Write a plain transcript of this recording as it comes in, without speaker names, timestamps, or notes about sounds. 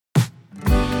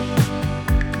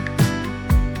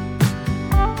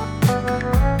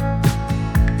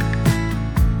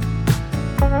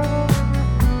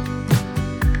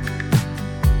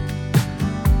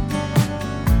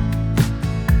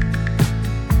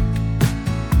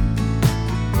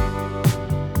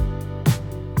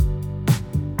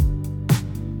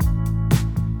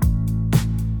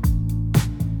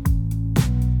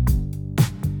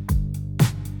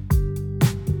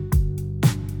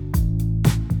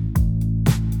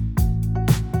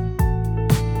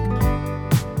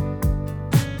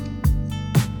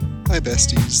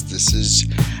besties. This is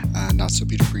Not So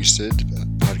Peter Priesthood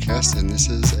podcast, and this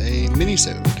is a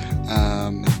mini-sode.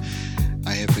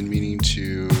 I have been meaning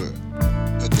to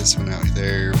put this one out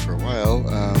there for a while,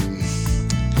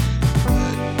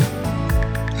 but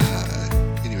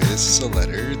anyway, this is a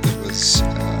letter that was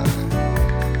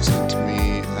sent to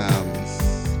me,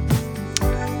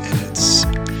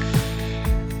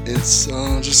 and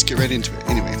I'll just get right into it.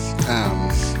 Anyway,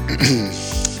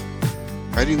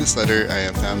 writing this letter, I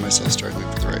have found myself struggling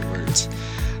for the right words.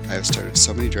 I have started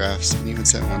so many drafts and even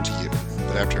sent one to you,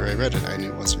 but after I read it, I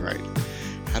knew it wasn't right.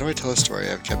 How do I tell a story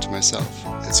I've kept to myself?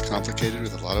 It's complicated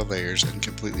with a lot of layers and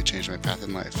completely changed my path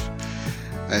in life.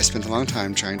 I spent a long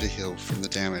time trying to heal from the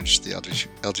damage the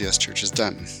LDS Church has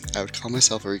done. I would call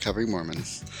myself a recovering Mormon.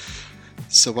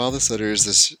 So while this letter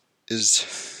is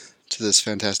to this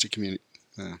fantastic community,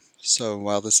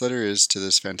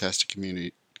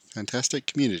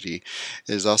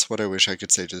 it is also what I wish I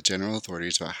could say to the general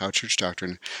authorities about how church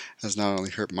doctrine has not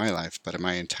only hurt my life, but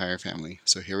my entire family.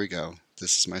 So here we go.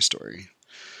 This is my story.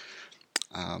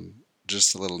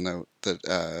 Just a little note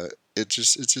that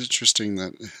it's interesting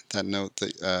that note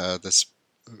that this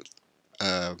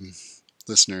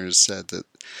listener has said that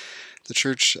the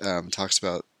church talks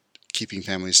about keeping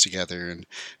families together, and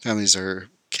families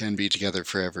can be together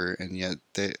forever, and yet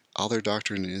all their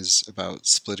doctrine is about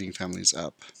splitting families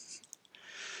up.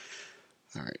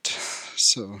 Alright,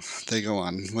 so they go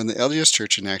on. When the LDS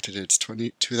Church enacted its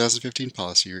 2015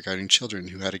 policy regarding children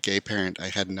who had a gay parent, I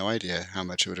had no idea how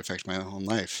much it would affect my own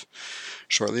life.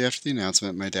 Shortly after the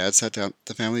announcement, my dad sat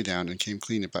the family down and came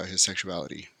clean about his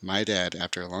sexuality. My dad,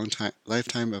 after a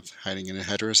lifetime of hiding in a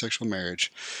heterosexual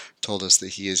marriage, told us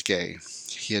that he is gay.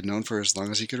 He had known for as long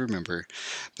as he could remember,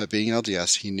 but being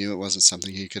LDS, he knew it wasn't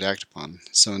something he could act upon.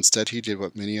 So instead he did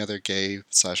what many other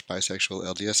gay/bisexual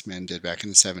LDS men did back in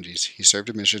the 70s. He served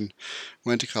a mission,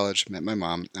 went to college, met my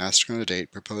mom, asked her on a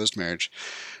date, proposed marriage,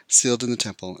 sealed in the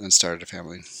temple, and started a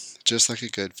family. Just like a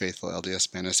good, faithful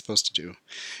LDS man is supposed to do.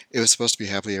 It was supposed to be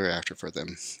happily ever after for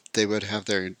them. They would have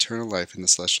their eternal life in the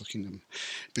celestial kingdom.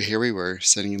 But here we were,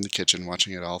 sitting in the kitchen,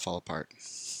 watching it all fall apart.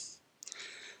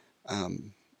 I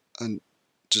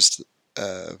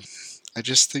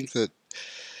just think that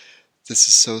this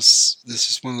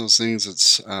is one of those things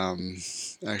that's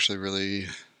actually really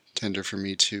tender for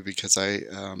me too, because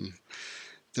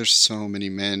there's so many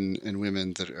men and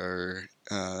women that are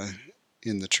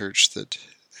in the church that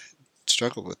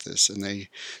struggle with this, and they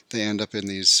end up in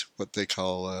these what they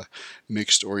call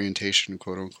mixed orientation,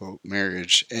 quote unquote,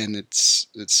 marriage, and it's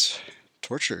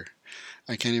torture.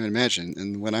 I can't even imagine.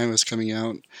 And when I was coming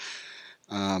out,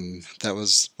 that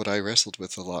was what I wrestled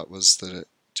with a lot, was that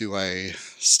do I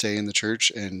stay in the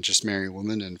church and just marry a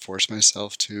woman and force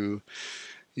myself to,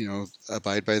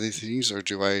 abide by these things, or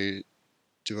do I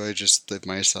just live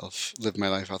my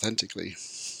life authentically?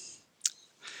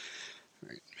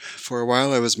 Right. For a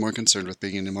while, I was more concerned with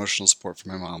being an emotional support for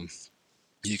my mom.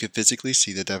 You could physically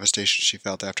see the devastation she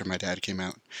felt after my dad came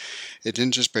out. It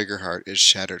didn't just break her heart, it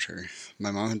shattered her.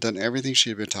 My mom had done everything she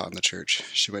had been taught in the church.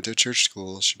 She went to a church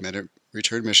school, she met a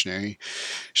returned missionary,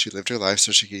 she lived her life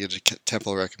so she could get a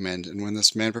temple recommend, and when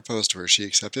this man proposed to her, she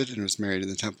accepted and was married in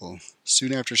the temple.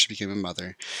 Soon after, she became a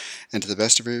mother, and to the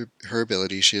best of her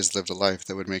ability, she has lived a life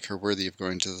that would make her worthy of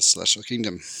going to the celestial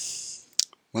kingdom.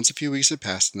 Once a few weeks had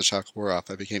passed and the shock wore off,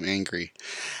 I became angry.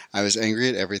 I was angry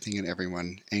at everything and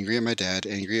everyone. Angry at my dad,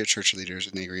 angry at church leaders,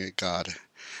 and angry at God.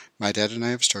 My dad and I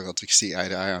have struggled to see eye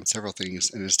to eye on several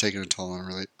things, and it has taken a toll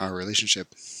on our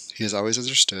relationship. He has always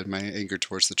understood my anger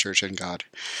towards the church and God.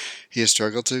 He has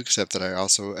struggled to accept that I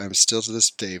also am still to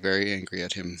this day very angry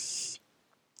at him.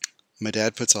 My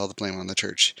dad puts all the blame on the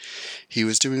church. He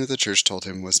was doing what the church told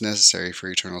him was necessary for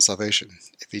eternal salvation.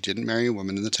 If he didn't marry a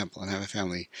woman in the temple and have a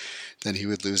family, then he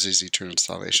would lose his eternal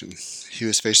salvation. He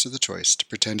was faced with a choice, to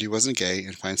pretend he wasn't gay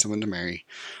and find someone to marry,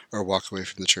 or walk away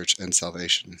from the church and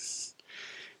salvation.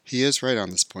 He is right on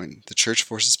this point. The church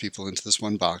forces people into this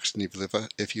one box, and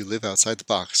if you live outside the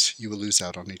box, you will lose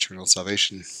out on eternal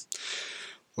salvation.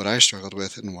 What I struggled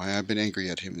with, and why I've been angry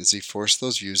at him, is he forced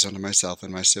those views onto myself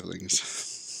and my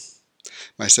siblings.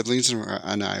 My siblings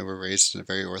and I were raised in a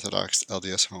very orthodox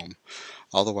LDS home.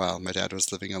 All the while, my dad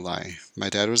was living a lie. My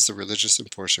dad was the religious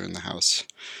enforcer in the house.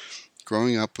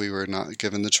 Growing up, we were not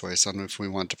given the choice on if we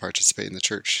wanted to participate in the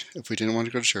church. If we didn't want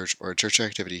to go to church or a church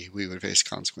activity, we would face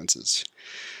consequences.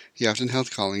 He often held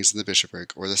callings in the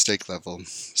bishopric or the stake level,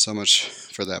 so much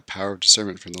for that power of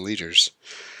discernment from the leaders.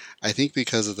 I think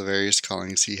because of the various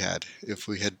callings he had, if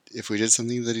we did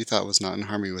something that he thought was not in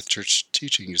harmony with church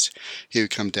teachings, he would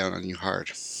come down on you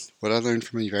hard. What I learned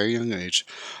from a very young age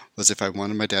was if I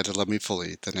wanted my dad to love me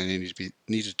fully, then I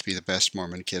needed to be the best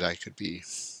Mormon kid I could be.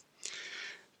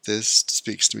 This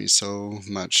speaks to me so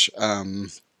much.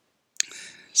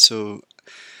 So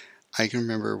I can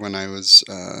remember when I was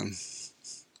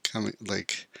coming,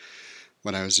 like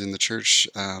when I was in the church,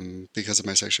 because of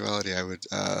my sexuality, I would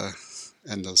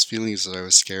and those feelings that I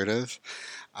was scared of,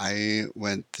 I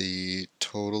went the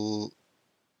total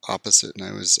opposite, and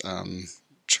I was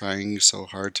trying so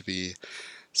hard to be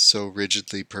so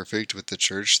rigidly perfect with the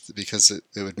church because it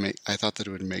would make I thought that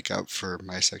it would make up for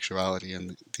my sexuality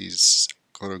and these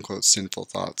quote unquote sinful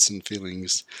thoughts and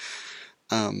feelings.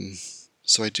 Um,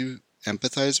 so I do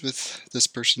empathize with this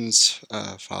person's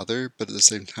father, but at the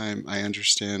same time, I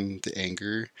understand the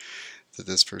anger that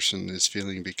this person is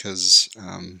feeling because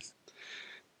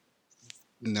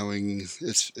knowing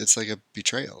it's like a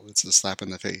betrayal. It's a slap in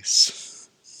the face.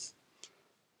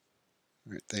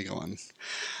 All right, they go on.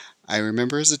 I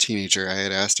remember as a teenager, I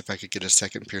had asked if I could get a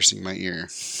second piercing in my ear.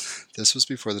 This was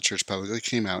before the church publicly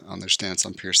came out on their stance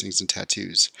on piercings and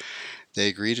tattoos. They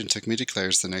agreed and took me to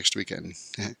Claire's the next weekend.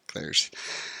 Claire's.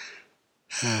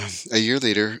 A year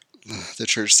later, the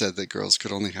church said that girls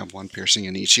could only have one piercing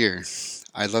in each ear.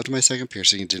 I loved my second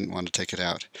piercing and didn't want to take it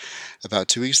out. About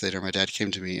 2 weeks later, my dad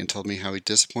came to me and told me how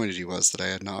disappointed he was that I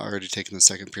had not already taken the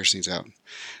second piercings out.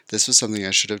 This was something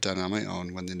I should have done on my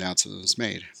own when the announcement was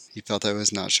made. He felt I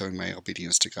was not showing my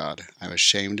obedience to God. I was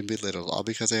shamed and belittled all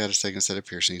because I had a second set of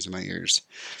piercings in my ears.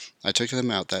 I took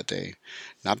them out that day,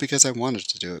 not because I wanted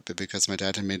to do it, but because my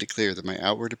dad had made it clear that my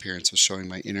outward appearance was showing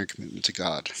my inner commitment to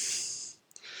God.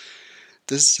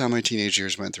 This is how my teenage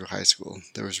years went through high school.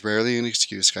 There was rarely an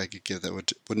excuse I could give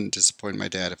that wouldn't disappoint my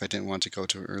dad if I didn't want to go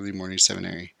to an early morning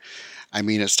seminary. I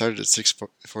mean, it started at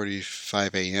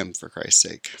 6:45 a.m. for Christ's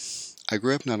sake. I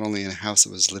grew up not only in a house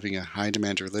that was living a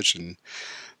high-demand religion,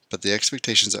 but the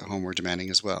expectations at home were demanding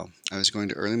as well. I was going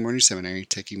to early morning seminary,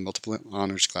 taking multiple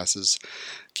honors classes,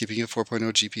 keeping a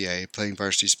 4.0 GPA, playing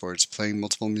varsity sports, playing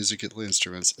multiple musical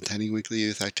instruments, attending weekly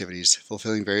youth activities,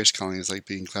 fulfilling various callings like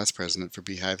being class president for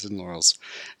Beehives and Laurels,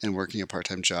 and working a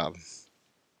part-time job.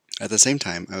 At the same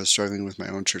time, I was struggling with my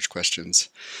own church questions.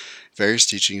 Various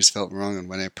teachings felt wrong, and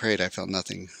when I prayed, I felt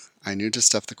nothing. I knew to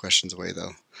stuff the questions away,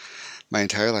 though. My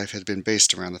entire life had been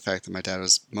based around the fact that my dad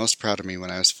was most proud of me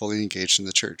when I was fully engaged in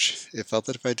the church. It felt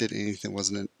that if I did anything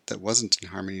that wasn't in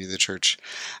harmony with the church,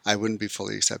 I wouldn't be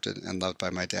fully accepted and loved by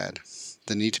my dad.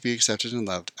 The need to be accepted and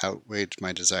loved outweighed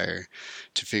my desire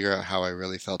to figure out how I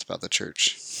really felt about the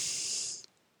church.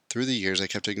 Through the years, I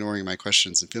kept ignoring my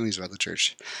questions and feelings about the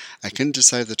church. I couldn't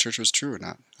decide if the church was true or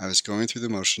not. I was going through the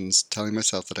motions, telling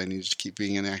myself that I needed to keep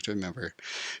being an active member,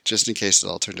 just in case it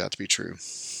all turned out to be true.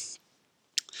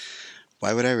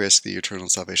 Why would I risk the eternal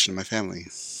salvation of my family?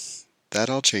 That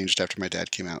all changed after my dad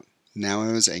came out. Now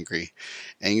I was angry.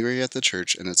 Angry at the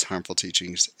church and its harmful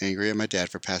teachings. Angry at my dad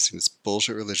for passing this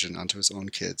bullshit religion onto his own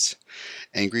kids.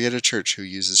 Angry at a church who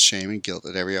uses shame and guilt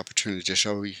at every opportunity to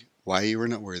show you why you are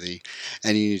not worthy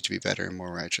and you need to be better and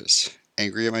more righteous.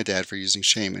 Angry at my dad for using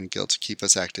shame and guilt to keep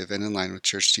us active and in line with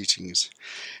church teachings.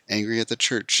 Angry at the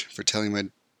church for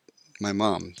telling my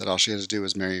mom that all she had to do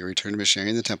was marry a returned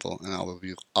missionary in the temple and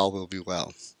all will be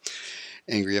well.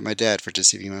 Angry at my dad for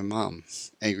deceiving my mom.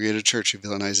 Angry at a church who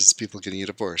villainizes people getting a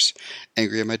divorce.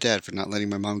 Angry at my dad for not letting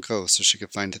my mom go so she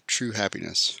could find true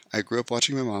happiness. I grew up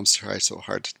watching my mom try so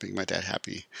hard to make my dad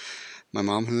happy. My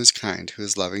mom, who is kind, who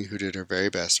is loving, who did her very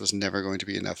best, was never going to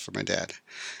be enough for my dad.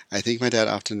 I think my dad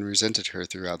often resented her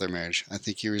throughout their marriage. I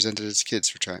think he resented his kids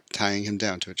for tying him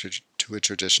down to a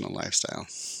traditional lifestyle.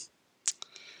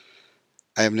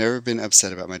 I have never been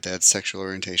upset about my dad's sexual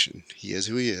orientation. He is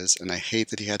who he is, and I hate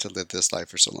that he had to live this life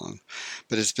for so long.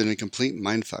 But it's been a complete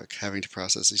mindfuck having to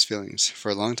process these feelings. For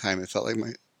a long time, it felt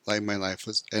like my life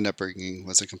and upbringing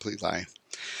was a complete lie.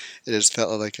 It has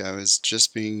felt like I was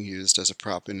just being used as a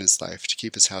prop in his life to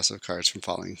keep his house of cards from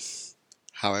falling.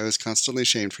 How I was constantly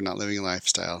shamed for not living a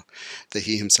lifestyle that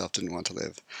he himself didn't want to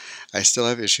live. I still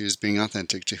have issues being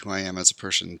authentic to who I am as a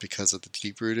person because of the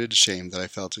deep-rooted shame that I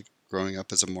felt growing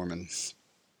up as a Mormon.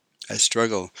 I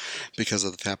struggle because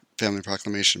of the family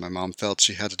proclamation. My mom felt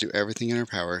she had to do everything in her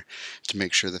power to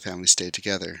make sure the family stayed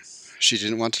together. She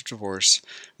didn't want to divorce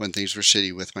when things were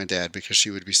shitty with my dad because she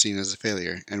would be seen as a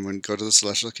failure and wouldn't go to the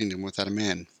celestial kingdom without a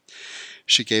man.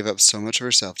 She gave up so much of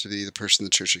herself to be the person the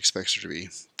church expects her to be.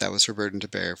 That was her burden to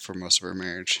bear for most of her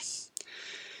marriage.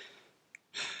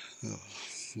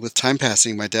 With time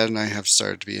passing, my dad and I have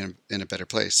started to be in a better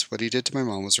place. What he did to my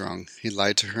mom was wrong. He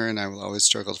lied to her, and I will always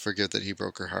struggle to forgive that he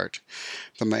broke her heart.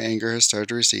 But my anger has started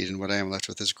to recede, and what I am left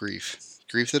with is grief.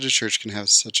 Grief that a church can have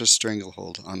such a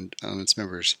stranglehold on its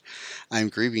members. I am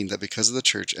grieving that because of the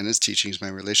church and its teachings, my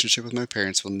relationship with my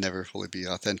parents will never fully be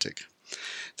authentic.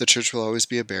 The church will always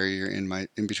be a barrier in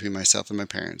between myself and my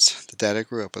parents. The dad I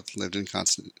grew up with lived in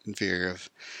constant fear of.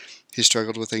 He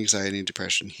struggled with anxiety and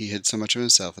depression. He hid so much of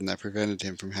himself, and that prevented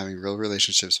him from having real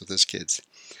relationships with his kids.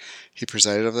 He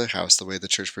presided over the house the way the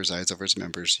church presides over its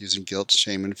members, using guilt,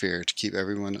 shame, and fear to keep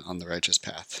everyone on the righteous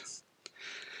path.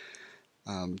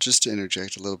 Just to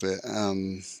interject a little bit,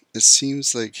 it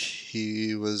seems like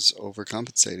he was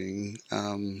overcompensating.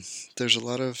 There's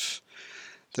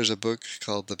a book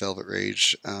called The Velvet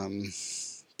Rage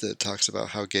that talks about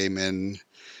how gay men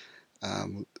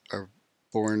are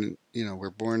born, we're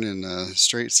born in a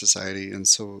straight society, and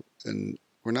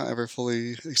we're not ever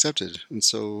fully accepted. And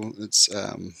so it's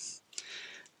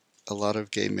a lot of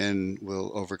gay men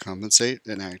will overcompensate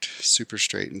and act super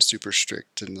straight and super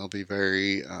strict, and they'll be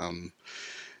very,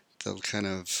 they'll kind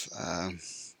of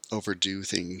overdo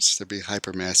things. They'll be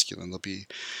hyper masculine. They'll be,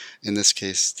 in this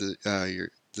case,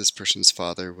 this person's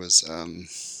father was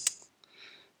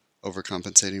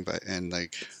overcompensating and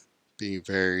like being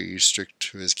very strict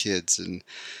to his kids, and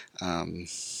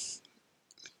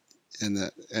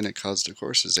it caused, of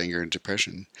course, his anger and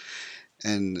depression.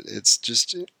 And it's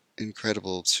just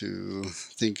incredible to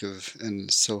think of,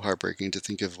 and so heartbreaking to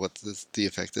think of what the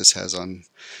effect this has on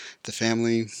the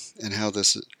family, and how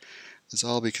this is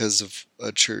all because of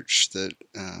a church that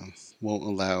won't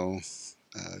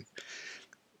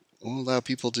allow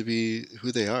people to be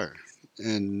who they are.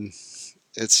 And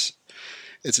it's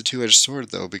a two-edged sword,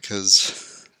 though,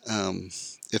 because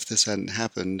if this hadn't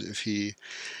happened, if he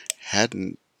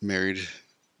hadn't married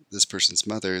this person's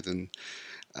mother, then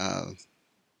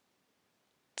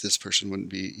this person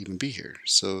wouldn't even be here.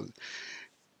 So,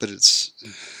 but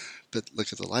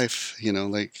look at the life,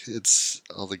 like it's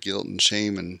all the guilt and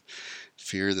shame and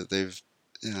fear that they've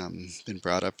been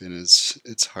brought up in.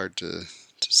 It's hard to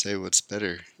say what's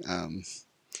better.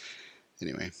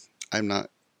 Anyway, I'm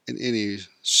not in any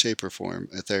shape or form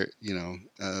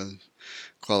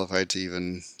qualified to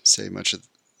even say much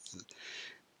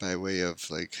by way of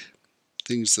like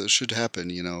things that should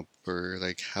happen, or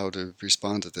like how to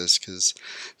respond to this, because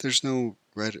there's no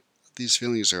right. These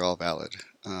feelings are all valid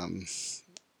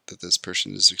that this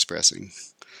person is expressing.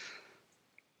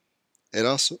 It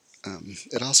also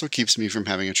keeps me from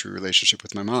having a true relationship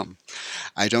with my mom.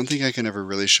 I don't think I can ever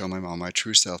really show my mom my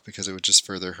true self, because it would just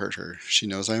further hurt her. She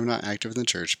knows I am not active in the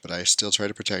church, but I still try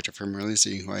to protect her from really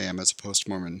seeing who I am as a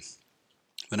post-Mormon.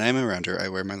 When I am around her, I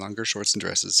wear my longer shorts and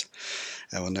dresses.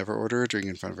 I will never order a drink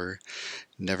in front of her,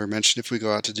 never mention if we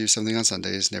go out to do something on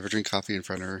Sundays, never drink coffee in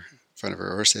front of her,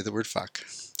 or say the word fuck.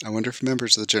 I wonder if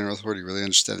members of the general authority really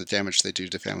understand the damage they do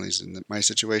to families in my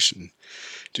situation.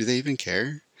 Do they even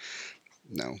care?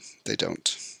 No, they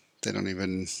don't. They don't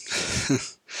even.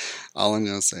 All I'm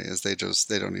going to say is they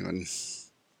don't even.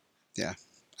 Yeah.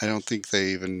 I don't think they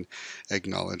even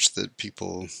acknowledge that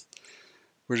people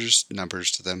were just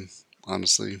numbers to them,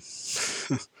 honestly.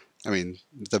 I mean,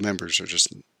 the members are just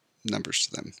numbers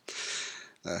to them.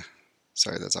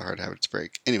 Sorry, that's a hard habit to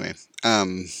break. Anyway,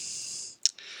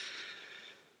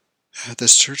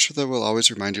 this church that will always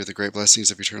remind you of the great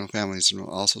blessings of eternal families, and will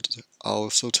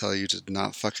also tell you to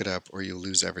not fuck it up or you'll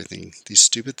lose everything. These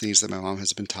stupid things that my mom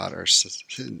has been taught are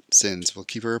sins will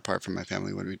keep her apart from her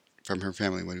family when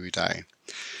we die.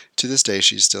 To this day,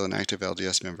 she's still an active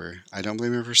LDS member. I don't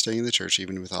blame her for staying in the church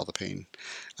even with all the pain.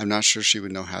 I'm not sure she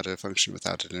would know how to function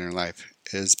without it in her life.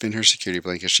 It has been her security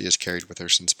blanket she has carried with her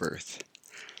since birth.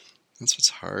 That's what's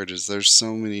hard, is there's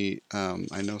so many,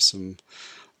 I know some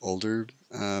older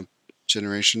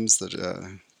generations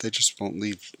that they just won't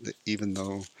leave, even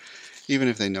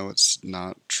if they know it's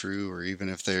not true, or even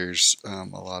if there's a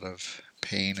lot of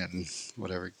pain and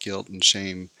whatever guilt and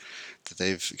shame that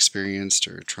they've experienced,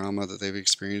 or trauma that they've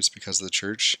experienced because of the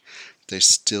church, they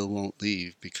still won't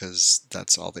leave because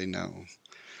that's all they know.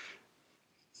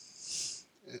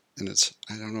 And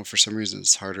I don't know, for some reason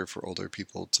it's harder for older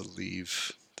people to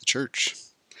leave the church.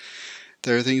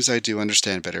 There are things I do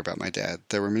understand better about my dad.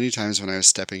 There were many times when I was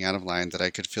stepping out of line that I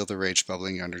could feel the rage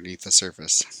bubbling underneath the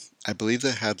surface. I believe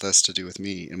that had less to do with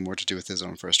me and more to do with his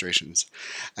own frustrations.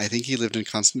 I think he lived in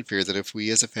constant fear that if we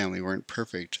as a family weren't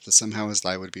perfect, that somehow his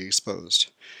lie would be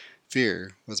exposed.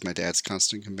 Fear was my dad's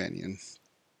constant companion.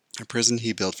 A prison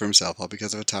he built for himself, all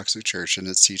because of a toxic church and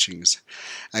its teachings.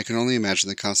 I can only imagine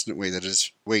the constant weight that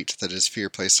his fear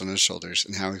placed on his shoulders,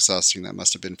 and how exhausting that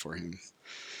must have been for him.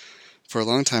 For a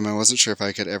long time, I wasn't sure if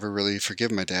I could ever really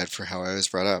forgive my dad for how I was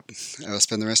brought up. I will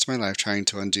spend the rest of my life trying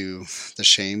to undo the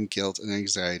shame, guilt, and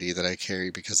anxiety that I carry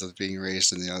because of being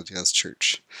raised in the LDS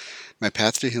Church. My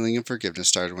path to healing and forgiveness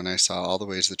started when I saw all the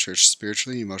ways the church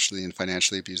spiritually, emotionally, and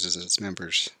financially abuses its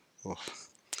members. Oh.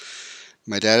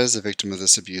 My dad is a victim of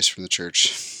this abuse from the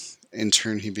church. In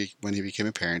turn, when he became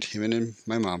a parent, him and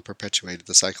my mom perpetuated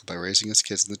the cycle by raising his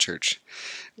kids in the church.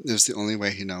 It was the only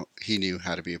way he knew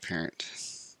how to be a parent.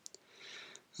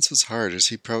 That's what's hard. Is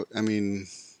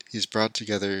he's brought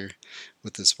together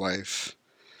with his wife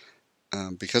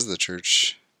because of the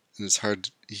church, and it's hard.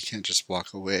 He can't just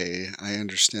walk away. I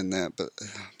understand that, but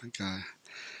oh my God,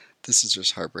 this is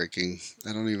just heartbreaking.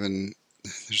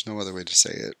 There's no other way to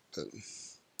say it, but.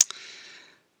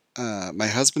 My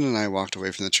husband and I walked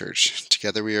away from the church.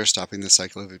 Together we are stopping the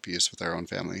cycle of abuse with our own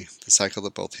family, the cycle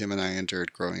that both him and I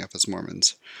endured growing up as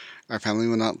Mormons. Our family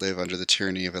will not live under the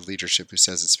tyranny of a leadership who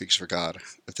says it speaks for God.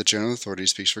 If the general authority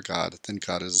speaks for God, then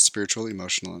God is a spiritual,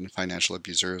 emotional, and financial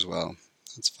abuser as well.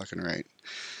 That's fucking right.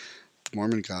 The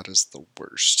Mormon God is the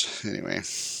worst. Anyway,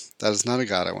 that is not a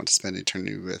God I want to spend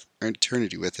eternity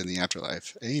with in the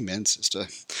afterlife. Amen, sister.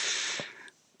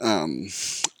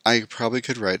 I probably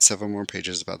could write several more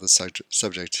pages about this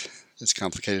subject. It's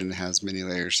complicated and has many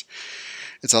layers.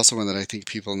 It's also one that I think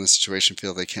people in this situation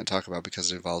feel they can't talk about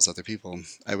because it involves other people.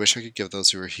 I wish I could give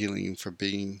those who are healing from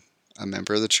being a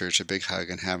member of the church a big hug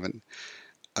and have an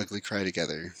ugly cry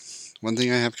together. One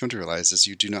thing I have come to realize is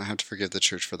you do not have to forgive the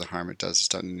church for the harm it does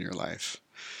done in your life.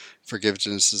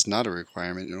 Forgiveness is not a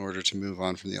requirement in order to move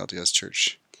on from the LDS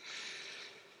Church.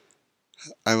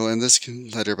 I will end this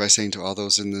letter by saying to all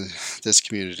those in this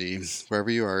community, wherever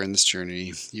you are in this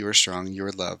journey, you are strong, you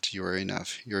are loved, you are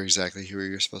enough, you are exactly who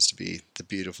you're supposed to be, the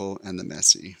beautiful and the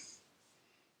messy.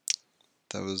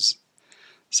 That was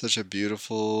such a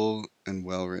beautiful and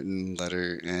well-written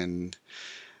letter, and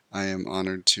I am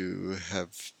honored to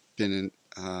have been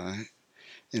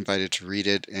invited to read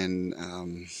it, and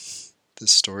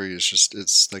this story is just,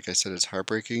 it's like I said, it's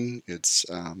heartbreaking. It's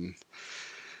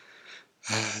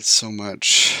so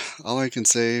much. All I can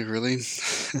say, really,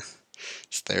 is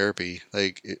therapy.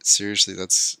 Seriously,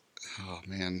 oh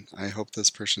man, I hope this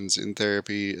person's in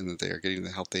therapy and that they are getting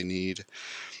the help they need,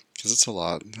 because it's a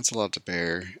lot. That's a lot to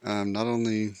bear. Not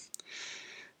only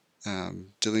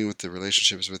dealing with the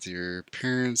relationships with your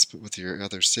parents, but with your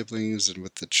other siblings and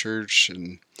with the church,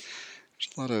 and there's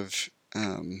a lot of,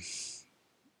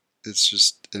 it's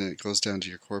just, and it goes down to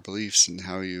your core beliefs and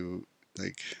how you,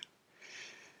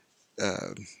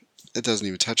 it doesn't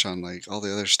even touch on all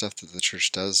the other stuff that the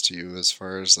church does to you, as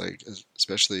far as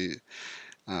especially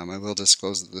I will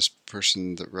disclose that this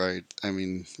person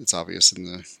it's obvious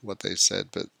in what they said,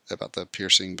 but about the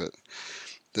piercing, but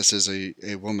this is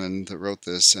a woman that wrote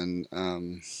this, and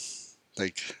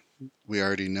we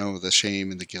already know the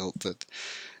shame and the guilt that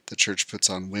the church puts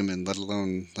on women, let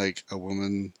alone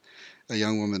a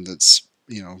young woman that's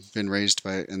been raised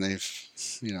by, and they've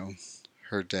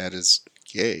her dad is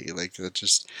gay. That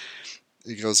just,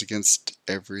 it goes against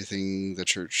everything the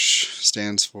church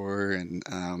stands for, and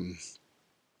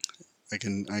I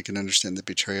can understand the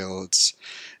betrayal. It's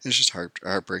just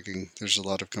heartbreaking. There's a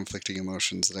lot of conflicting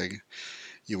emotions that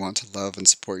you want to love and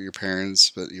support your parents,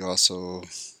 but you also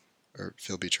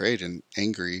feel betrayed and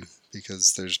angry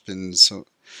because there's been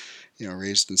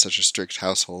raised in such a strict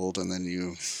household, and then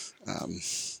you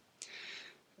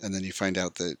find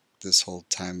out that this whole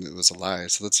time it was a lie.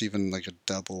 So that's even a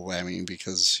double whammy,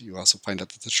 because you also find out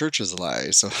that the church is a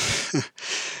lie. So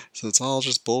so it's all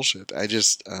just bullshit. I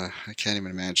can't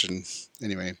even imagine.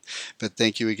 Anyway, but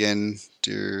thank you again,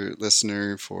 dear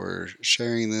listener, for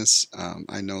sharing this.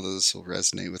 I know that this will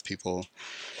resonate with people.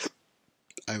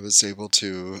 I was able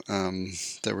to,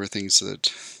 there were things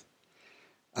that,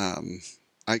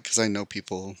 because I know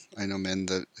men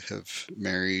that have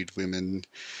married women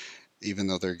even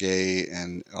though they're gay,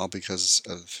 and all because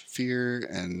of fear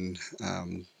and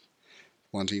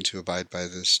wanting to abide by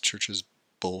this church's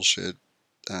bullshit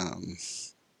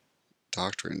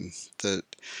doctrine that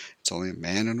it's only a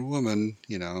man and a woman,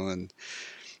 and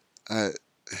I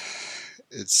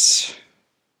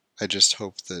just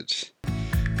hope that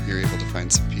you're able to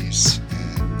find some peace,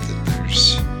 and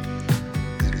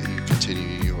that you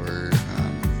continue your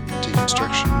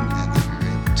deconstruction, and that you're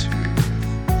able to.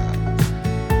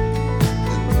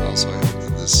 And also, I hope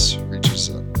that this reaches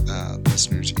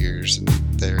listeners' ears, and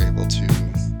they're able to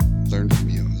learn from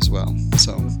you as well.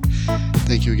 So,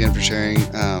 thank you again for sharing.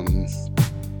 And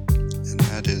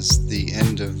that is the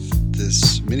end of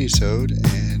this mini-sode,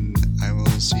 and I will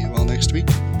see you all next week.